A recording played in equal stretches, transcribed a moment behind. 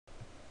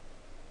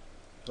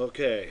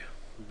Okay,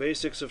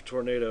 basics of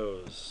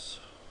tornadoes.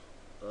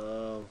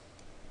 Um,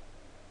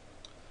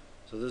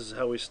 so this is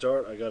how we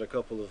start. I got a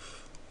couple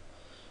of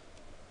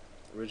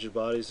rigid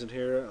bodies in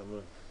here.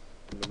 I'm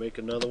gonna make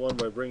another one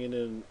by bringing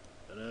in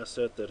an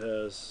asset that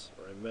has,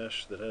 or a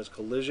mesh that has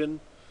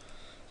collision.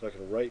 So I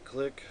can right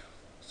click,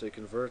 say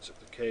convert to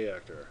K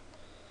actor.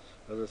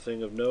 Another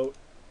thing of note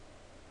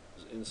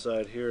is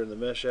inside here in the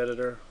mesh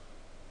editor,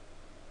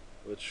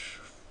 which,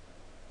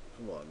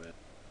 come on man,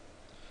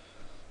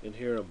 in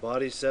here in a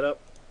body setup,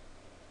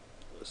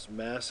 this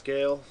mass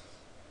scale,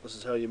 this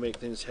is how you make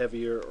things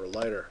heavier or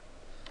lighter.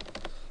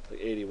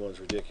 Like 81 is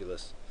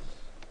ridiculous.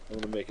 I'm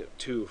going to make it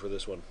 2 for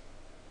this one.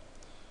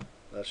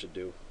 That should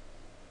do.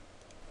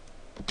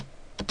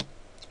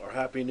 Our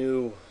happy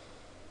new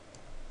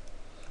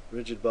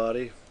rigid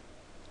body.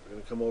 We're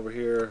going to come over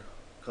here,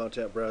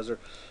 content browser,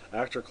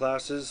 actor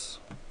classes,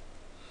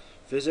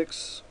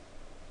 physics.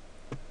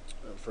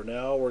 And for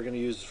now we're going to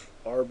use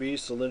RB,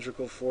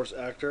 cylindrical force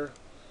actor.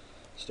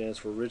 Stands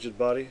for rigid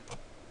body.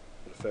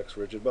 It affects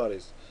rigid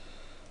bodies.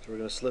 So we're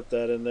going to slip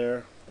that in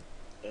there,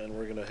 and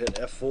we're going to hit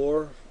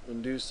F4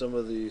 and do some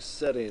of the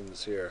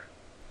settings here.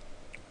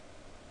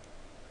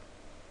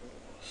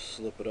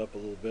 Slip it up a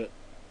little bit.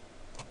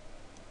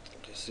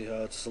 You see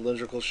how it's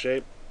cylindrical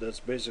shape? That's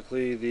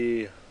basically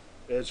the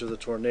edge of the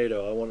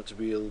tornado. I want it to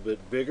be a little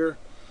bit bigger,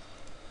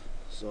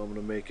 so I'm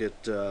going to make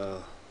it, I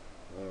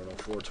don't know,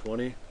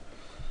 420. I'm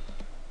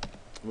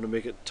going to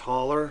make it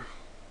taller.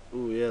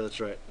 Ooh, yeah, that's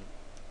right.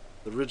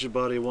 The rigid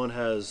body one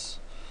has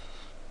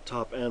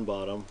top and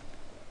bottom.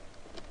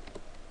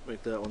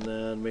 Make that one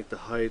then. Make the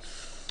height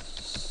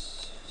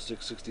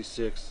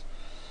 666.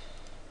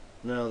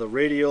 Now the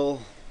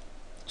radial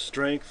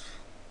strength.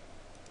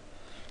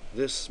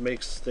 This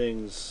makes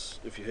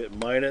things, if you hit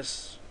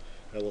minus,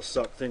 that will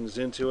suck things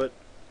into it.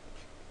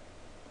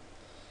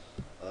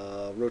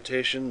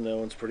 Rotation, that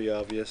one's pretty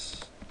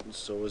obvious. And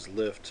so is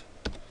lift.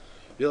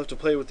 You'll have to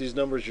play with these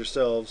numbers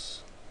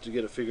yourselves to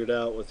get it figured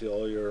out with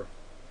all your...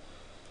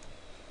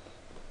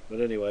 But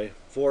anyway,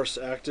 force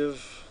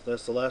active,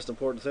 that's the last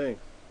important thing.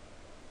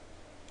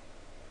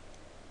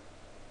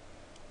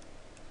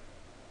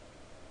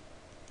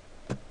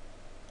 We'll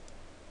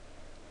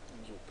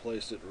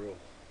place it real.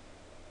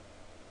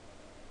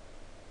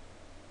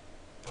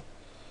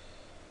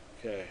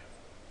 Okay.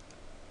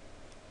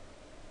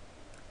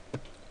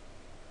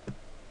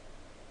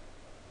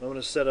 I'm going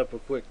to set up a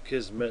quick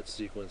Kismet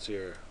sequence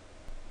here.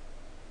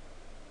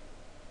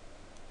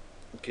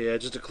 Okay,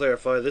 just to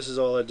clarify, this is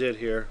all I did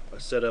here. I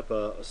set up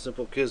a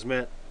simple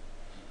Kismet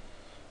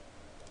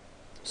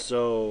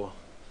so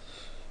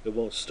it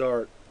won't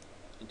start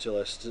until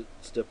I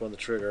step on the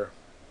trigger.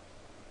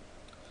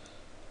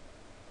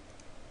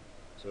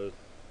 So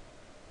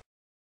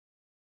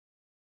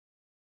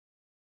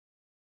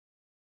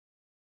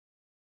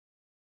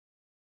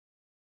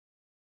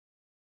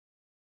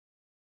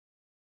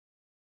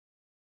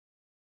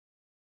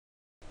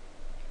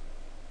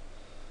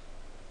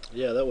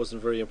yeah, that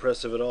wasn't very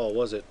impressive at all,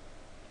 was it?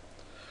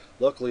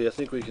 Luckily, I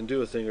think we can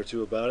do a thing or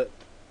two about it.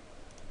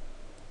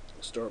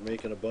 Start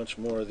making a bunch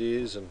more of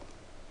these and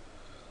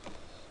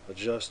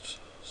adjust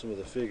some of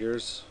the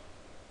figures.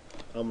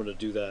 I'm going to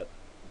do that.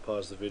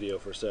 Pause the video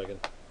for a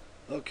second.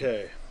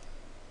 Okay,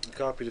 I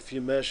copied a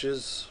few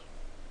meshes.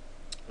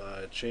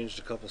 I changed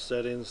a couple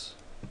settings,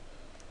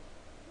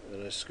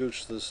 and I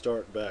scooched the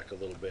start back a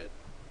little bit.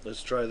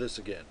 Let's try this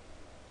again.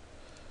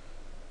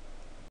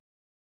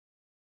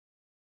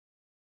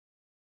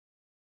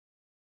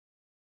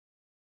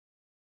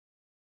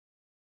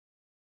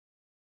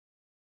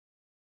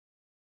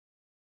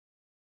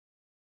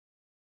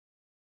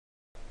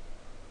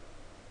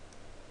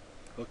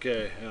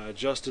 Okay, I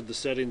adjusted the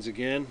settings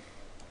again.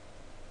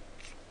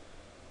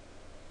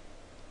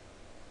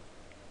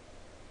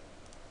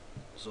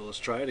 So let's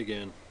try it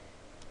again.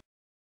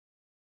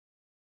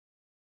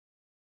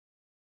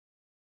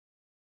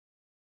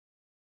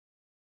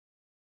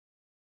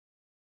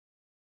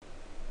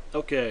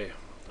 Okay,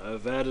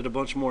 I've added a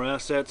bunch more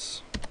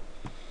assets.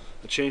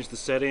 I changed the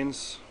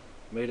settings,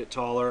 made it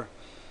taller,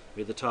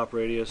 made the top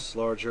radius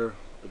larger,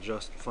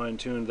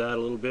 fine-tuned that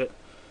a little bit.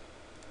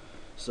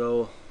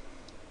 So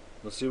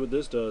let's see what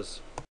this does.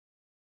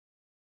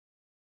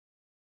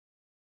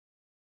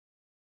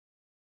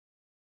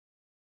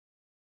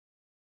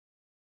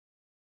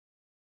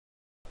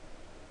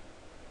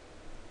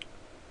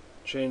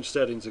 Change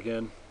settings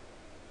again.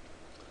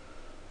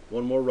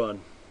 One more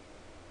run.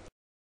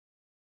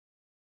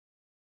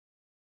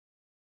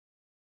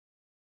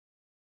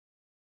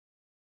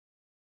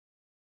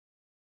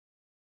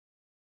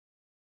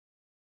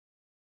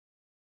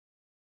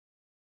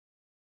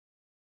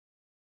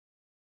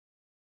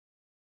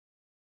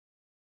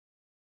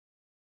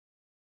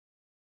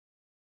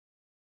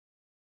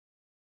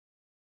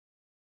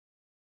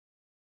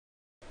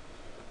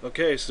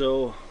 Okay,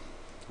 so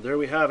there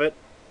we have it.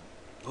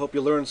 Hope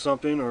you learned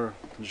something or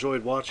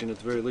enjoyed watching at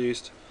the very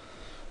least.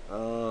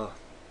 I'll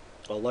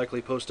likely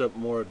post up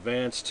more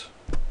advanced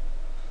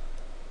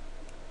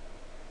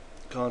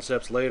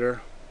concepts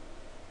later.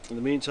 In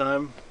the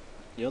meantime,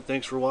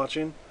 thanks for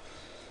watching.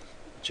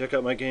 Check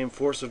out my game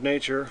Force of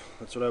Nature.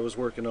 That's what I was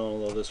working on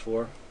all of this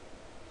for.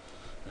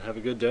 And have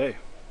a good day.